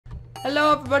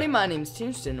Hello everybody, my name's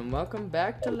Tinostin and welcome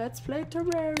back to Let's Play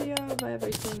Terraria of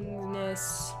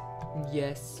everythingness.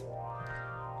 Yes.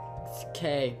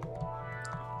 Okay.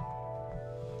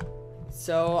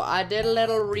 So I did a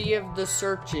little of the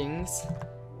searchings,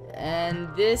 and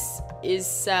this is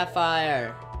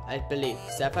Sapphire, I believe.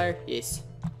 Sapphire? Yes.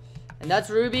 And that's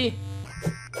Ruby,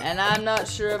 and I'm not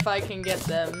sure if I can get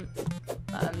them.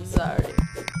 I'm sorry.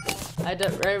 I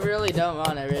really don't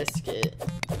want to risk it,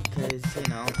 because, you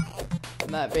know,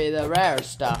 it might be the rare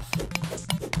stuff.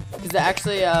 Because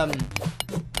actually,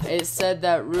 it said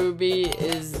that Ruby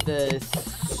is the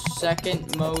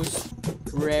second most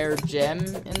rare gem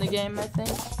in the game, I think.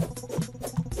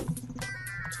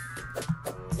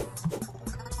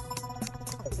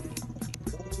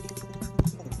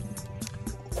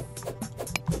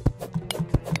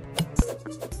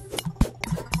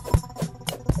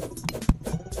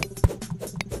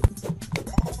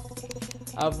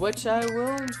 Of which I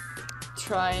will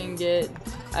try and get.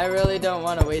 I really don't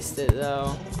want to waste it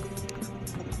though.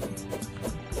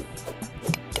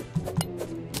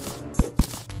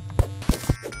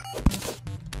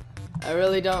 I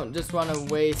really don't just want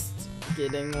to waste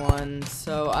getting one,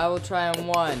 so I will try on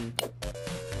one.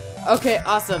 Okay,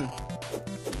 awesome.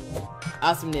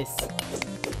 Awesomeness.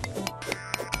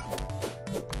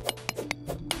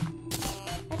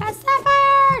 I got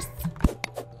sapphires!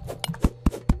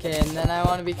 Okay, and then I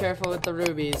want to be careful with the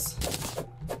rubies.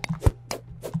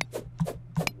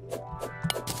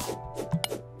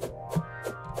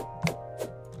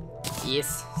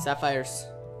 Yes, sapphires.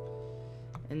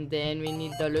 And then we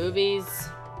need the rubies,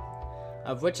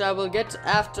 of which I will get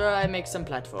after I make some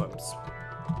platforms.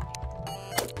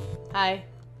 Hi.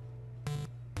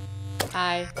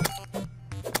 Hi.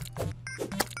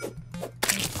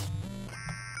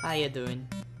 How you doing?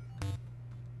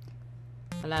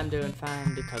 Well, I'm doing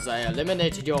fine because I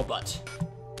eliminated your butt.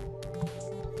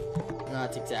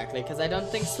 Not exactly, because I don't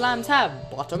think slimes have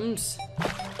bottoms.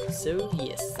 So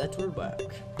yes, that will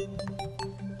work.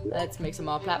 Let's make some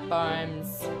more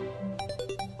platforms.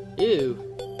 Ew.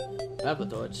 Bubble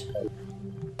torch.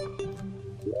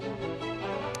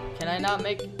 Can I not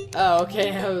make? Oh,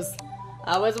 okay.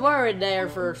 I was worried there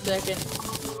for a second.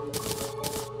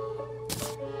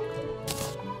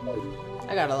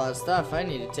 I got a lot of stuff. I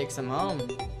need to take some home.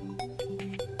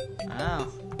 Wow.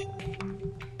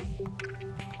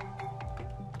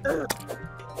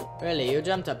 Really, you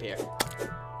jumped up here.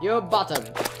 You're bottom.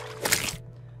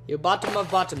 You bottom of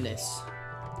bottomness.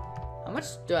 How much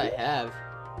do I have?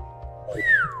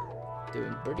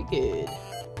 Doing pretty good.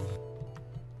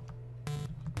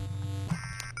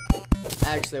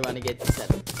 I actually want to get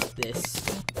this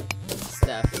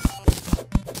stuff.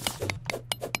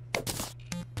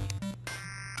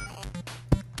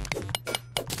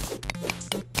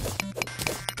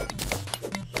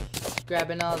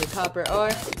 Grabbing all the copper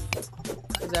ore,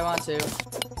 because I want to.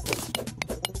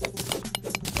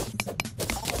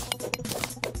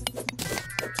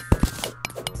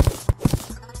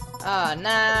 Ah,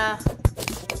 nah.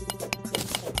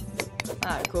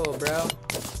 Not cool, bro.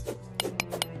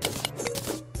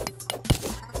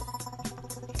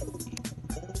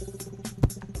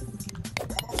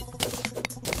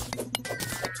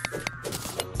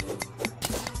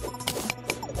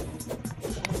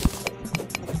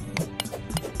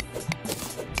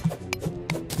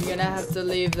 I'm gonna have to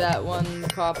leave that one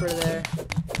copper there.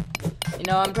 You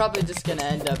know, I'm probably just gonna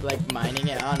end up like mining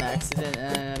it on accident,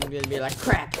 and I'm gonna be like,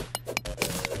 crap!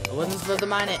 I wasn't supposed to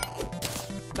mine it,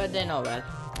 but they know that.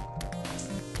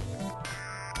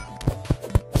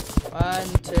 1,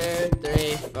 2,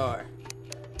 3, 4.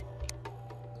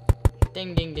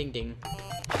 Ding, ding, ding, ding.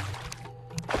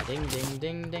 Ding, ding,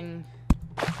 ding, ding.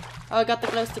 Oh, I got the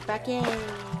glow stick back, yay!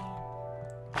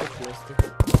 The glow stick.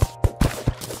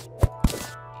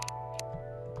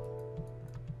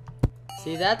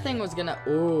 See, that thing was gonna.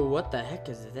 Ooh, what the heck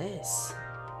is this?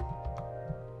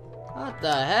 What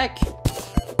the heck?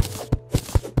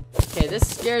 Okay,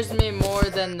 this scares me more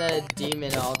than the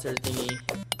demon altar thingy.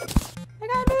 I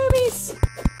got boobies!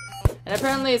 And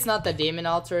apparently it's not the demon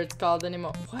altar it's called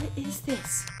anymore. What is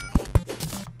this?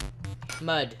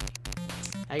 Mud.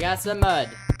 I got some mud.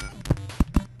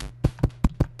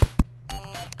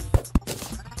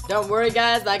 Don't worry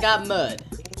guys, I got mud.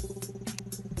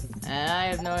 And I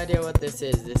have no idea what this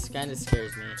is. This kind of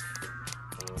scares me.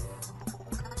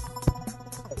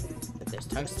 But there's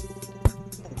tungsten.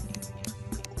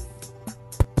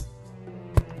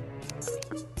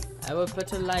 I will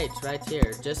put a light right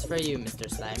here, just for you, Mr.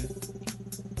 Slime.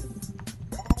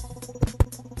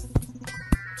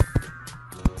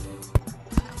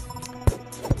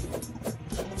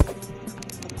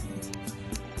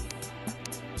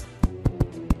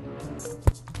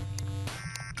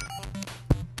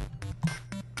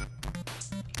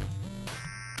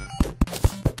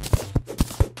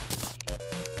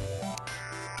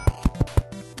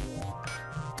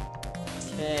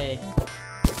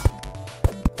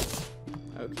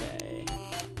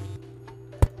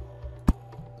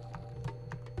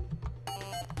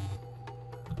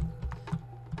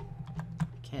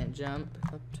 jump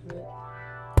up to it.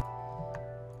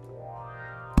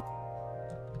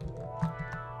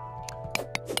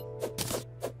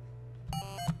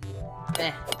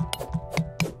 Eh.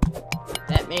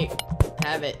 Let me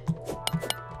have it.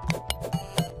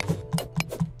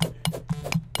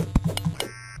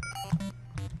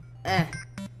 Eh.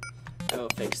 I will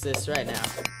fix this right now.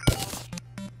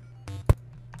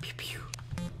 Pew pew.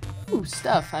 Ooh,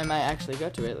 stuff. I might actually go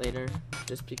to it later,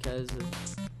 just because of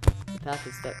the path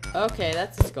is stuck. Okay,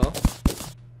 that's a skull.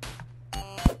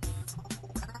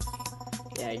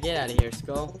 Yeah, get out of here,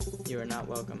 skull. You are not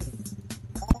welcome.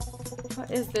 What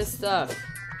is this stuff?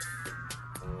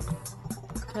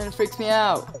 Kind of freaks me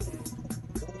out.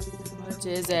 What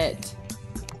is it?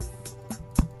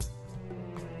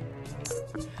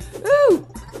 Ooh!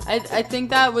 I think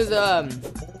that was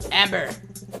amber.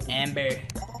 Amber.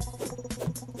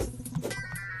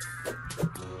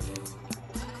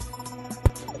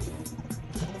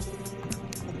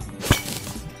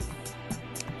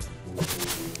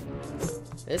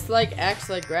 This like acts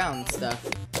like ground stuff.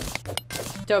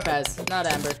 Topaz, not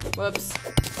amber. Whoops.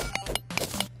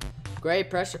 Gray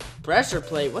pressure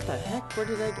plate. What the heck? Where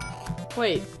did I go?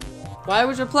 Wait. Why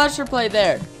was your pressure plate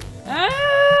there?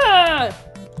 Ah!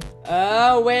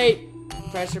 Oh wait.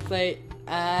 Pressure plate.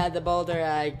 The boulder.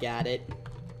 I got it.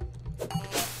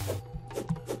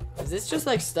 Is this just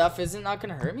like stuff? Is it not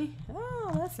gonna hurt me?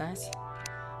 Oh, that's nice.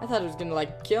 I thought it was gonna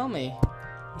like kill me.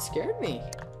 It scared me.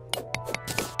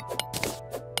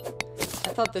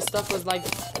 I thought this stuff was like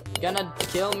gonna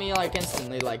kill me like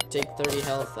instantly, like take 30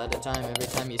 health at a time every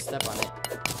time you step on it.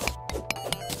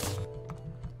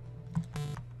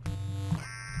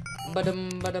 Ba-dum,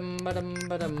 ba-dum, ba-dum,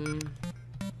 ba-dum.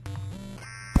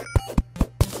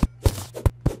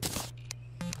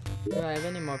 Do I have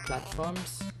any more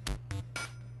platforms?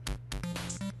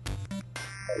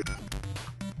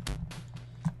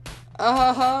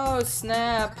 Oh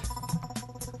snap!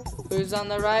 Who's on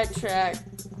the right track?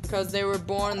 Because they were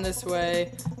born this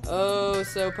way. Oh,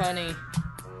 so punny.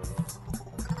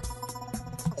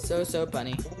 So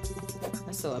punny.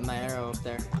 I still have my arrow up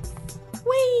there.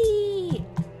 Whee!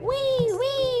 Wee,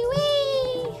 wee,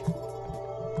 wee!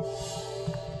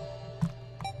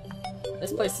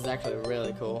 This place is actually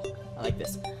really cool. I like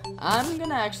this. I'm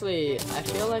gonna actually, I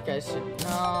feel like I should,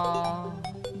 no.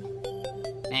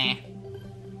 Nah.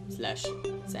 Slush.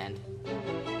 Sand.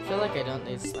 I feel like I don't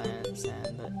need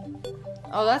sand, but.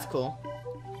 Oh, that's cool.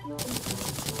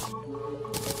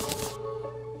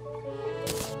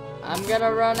 I'm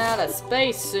gonna run out of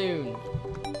space soon.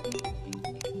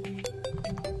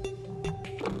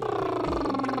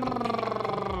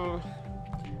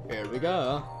 Here we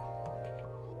go.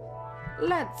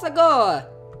 Let's go.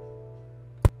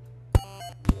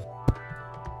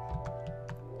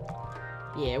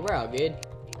 Yeah, we're all good.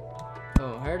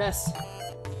 Won't hurt us.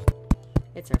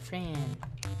 It's our friend.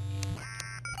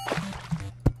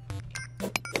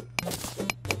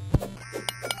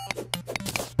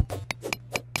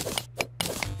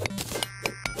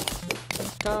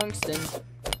 Tungsten.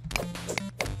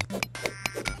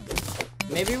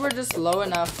 Maybe we're just low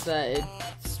enough that it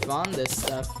spawned this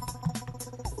stuff.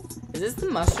 Is this the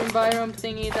mushroom biome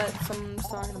thingy that someone's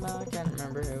talking about? I can't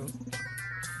remember who.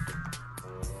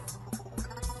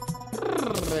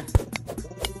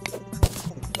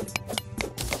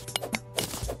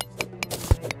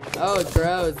 Oh, it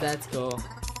grows. That's cool.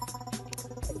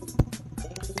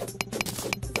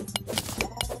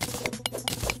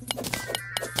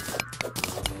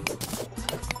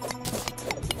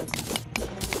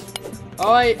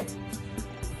 Oh, I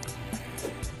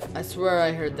swear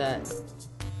I heard that.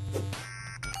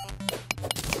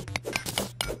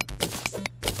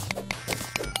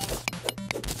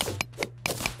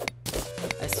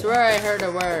 I swear I heard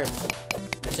a worm.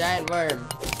 A giant worm.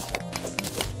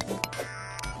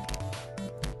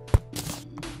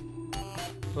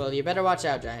 Well, you better watch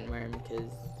out, giant worm,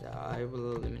 because I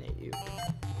will eliminate you.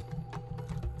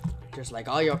 Just like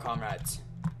all your comrades.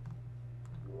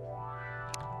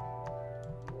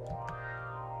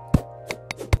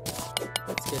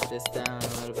 Let's get this down a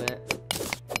little bit.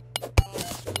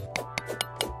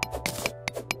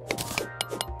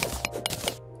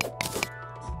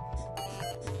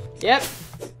 Yep.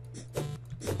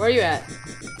 Where are you at?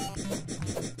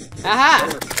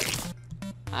 Aha!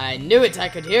 I knew it, I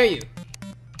could hear you.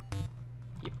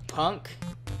 You punk.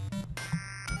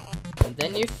 And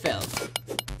then you fell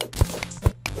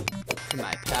to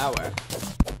my power.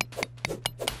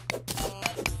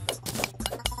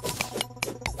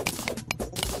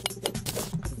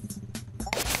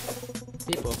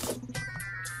 People.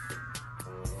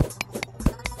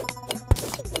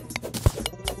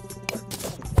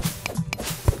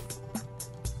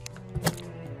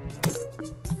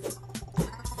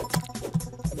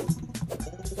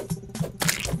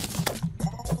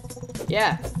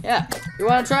 Yeah, yeah. You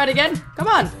wanna try it again? Come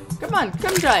on, come on,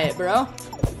 come try it, bro.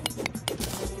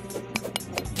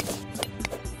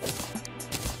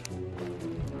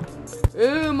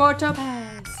 Ooh, more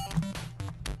topaz.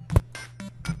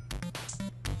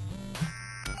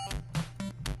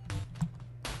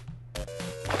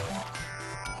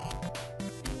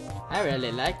 I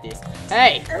really like this.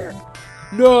 Hey!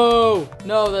 No!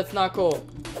 No, that's not cool.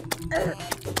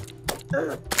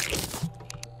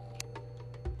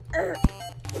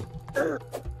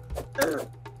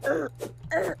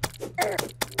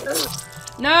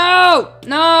 No!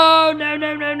 No! No,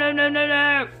 no, no, no, no, no,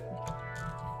 no!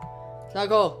 It's not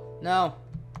cool. No.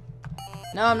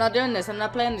 No, I'm not doing this. I'm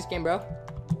not playing this game, bro.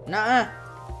 Nuh-uh.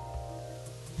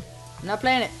 I'm not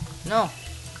playing it. No.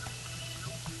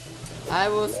 I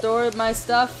will store my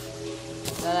stuff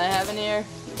that I have in here.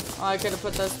 Oh, I could have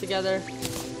put those together.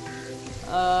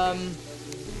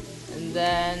 And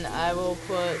then I will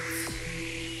put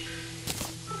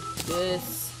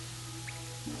this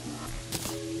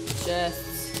chest.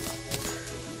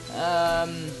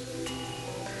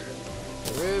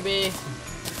 Ruby,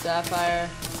 sapphire,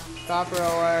 copper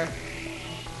ore,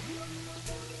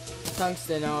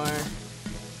 tungsten ore.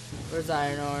 Where's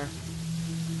iron ore?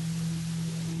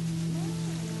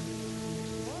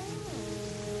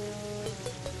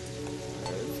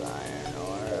 Where's iron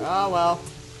ore? Oh well,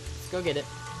 let's go get it.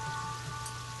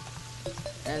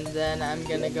 And then I'm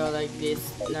gonna go like this.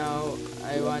 No,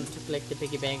 I want to click the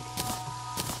piggy bank.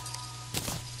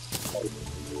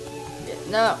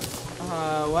 No,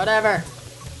 whatever.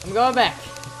 I'm going back.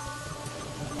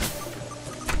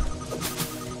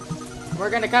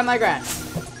 We're gonna cut my grass.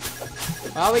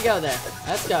 While we go there,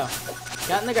 let's go.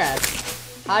 Got in the grass.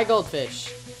 Hi,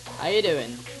 goldfish. How you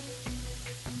doing?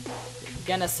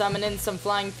 Gonna summon in some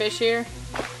flying fish here.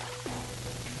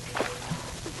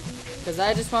 Cause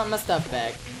I just want my stuff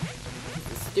back.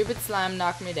 The stupid slime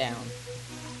knocked me down.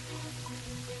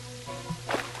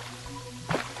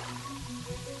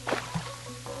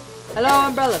 Hello,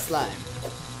 umbrella slime.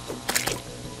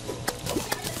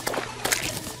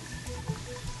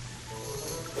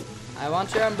 I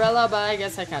want your umbrella, but I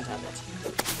guess I can't have it.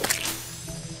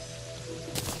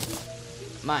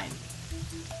 Mine.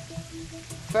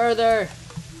 Further.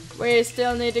 We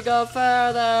still need to go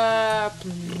further.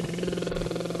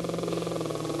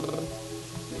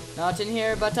 Not in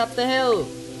here, but up the hill.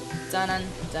 Tanan,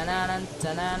 tananan,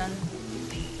 tananan.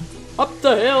 Up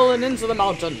the hill and into the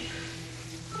mountain.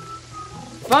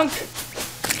 Funk!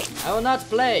 I will not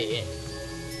play.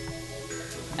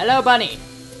 Hello, bunny.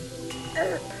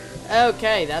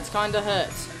 Okay, that's kinda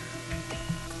hurt.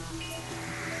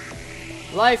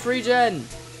 Life regen.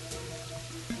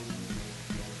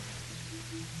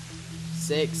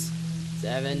 6,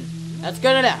 7. That's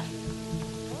good enough.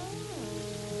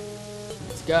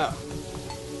 Let's go.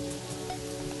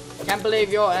 Can't believe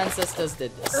your ancestors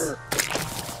did this.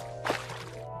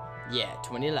 Yeah,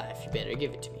 20 life. You better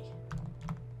give it to me.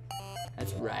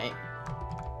 That's right.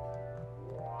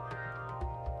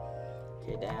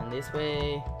 Okay, down this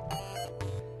way.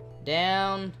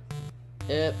 Down.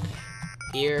 Up.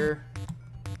 Here.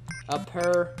 Up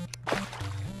her.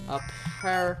 Up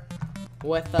her.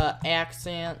 With a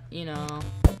accent, you know.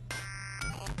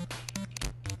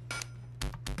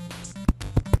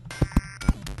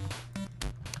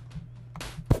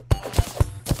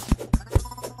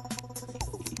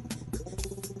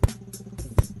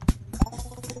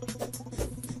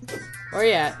 Where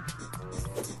you at?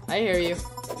 I hear you.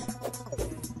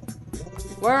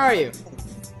 Where are you?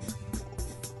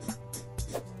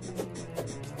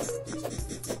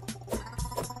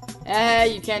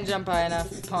 You can't jump high enough,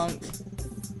 punk.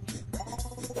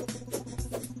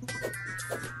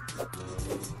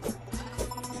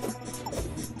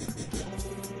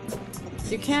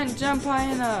 You can't jump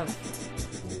high enough.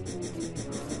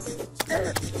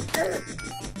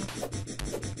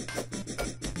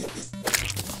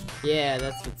 Yeah,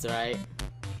 that's what's right.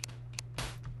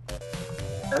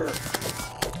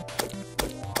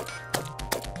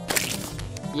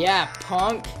 Yeah,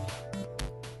 punk.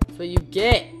 That's what you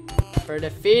get for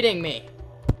defeating me.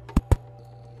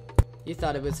 You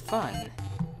thought it was fun,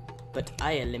 but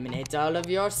I eliminate all of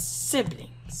your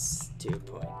siblings. 2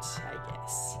 points, I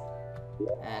guess.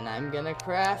 And I'm gonna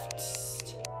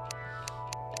craft.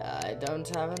 I don't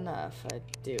have enough,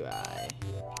 do I?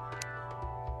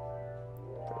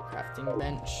 Crafting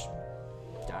bench.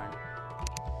 Darn.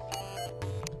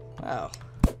 Wow.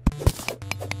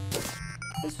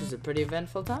 This was a pretty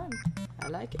eventful time. I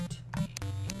like it.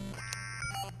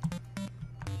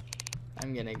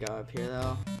 I'm gonna go up here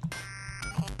though.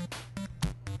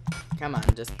 Come on,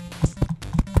 just.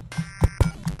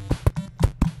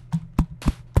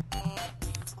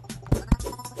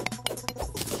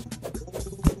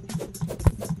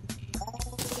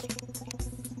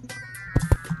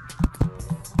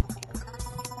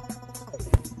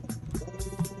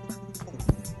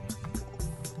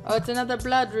 Oh, it's another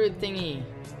blood root thingy.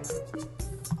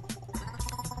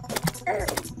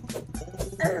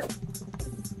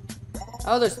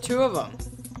 Oh, there's two of them.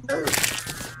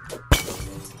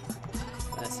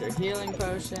 That's their healing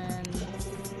potion.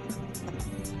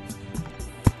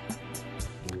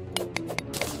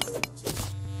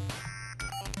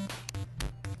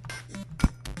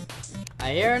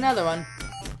 I hear another one.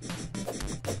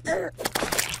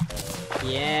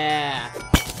 Yeah.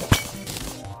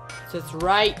 So it's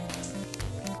right.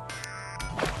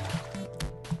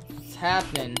 It's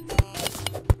happening.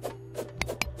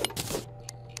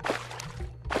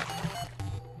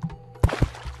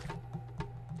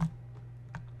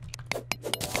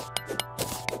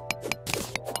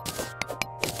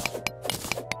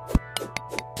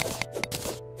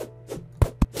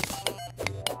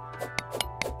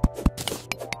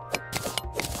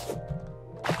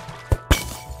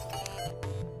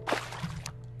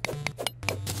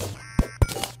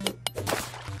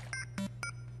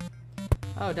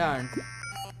 Oh darn.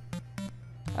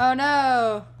 Oh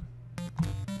no!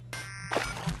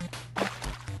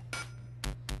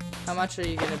 How much are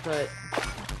you gonna put?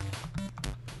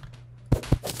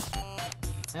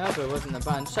 I hope it wasn't a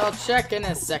bunch. I'll check in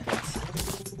a second.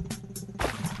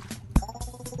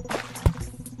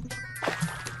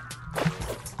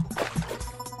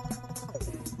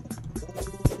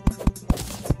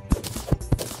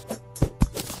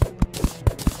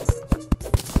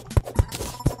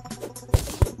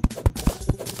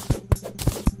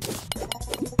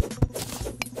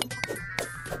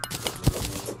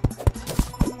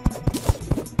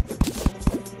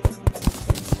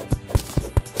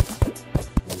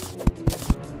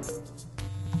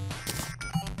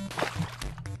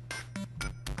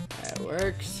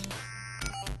 Works.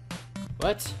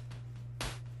 What?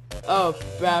 Oh,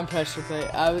 brown pressure plate.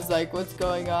 I was like, what's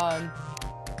going on?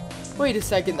 Wait a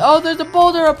second. Oh, there's a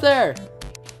boulder up there.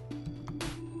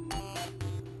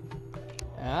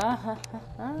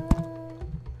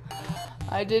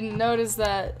 I didn't notice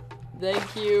that.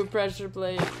 Thank you, pressure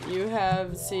plate. You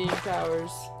have seeing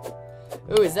powers.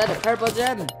 Ooh, is that a purple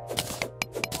gem?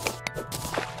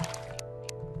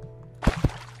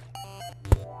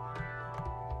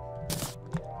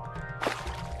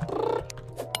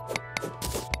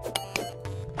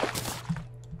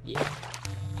 Yeah.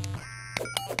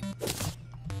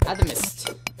 Alchemist.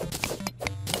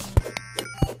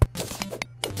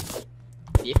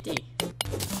 50.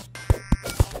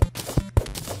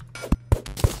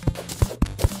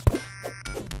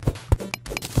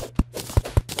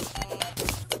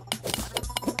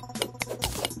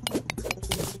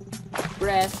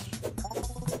 Breath.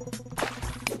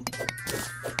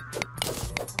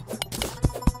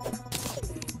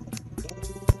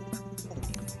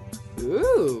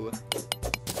 Ooh.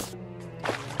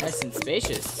 Nice and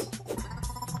spacious.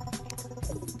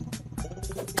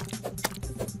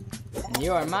 And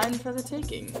you are mine for the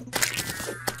taking.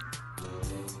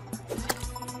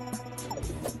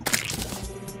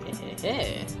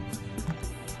 Hehehe.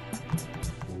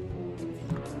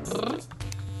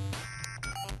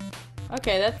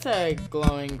 Okay, that's a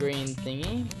glowing green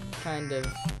thingy. Kind of.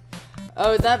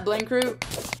 Oh, is that blink root?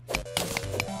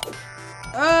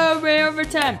 Oh, way over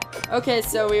time. Okay,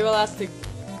 so we will have to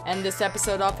end this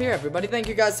episode off here, everybody. Thank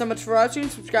you guys so much for watching.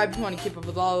 Subscribe if you want to keep up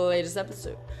with all the latest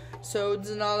episodes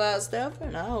and all that stuff.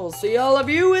 And I will see all of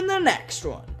you in the next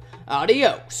one.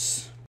 Adios.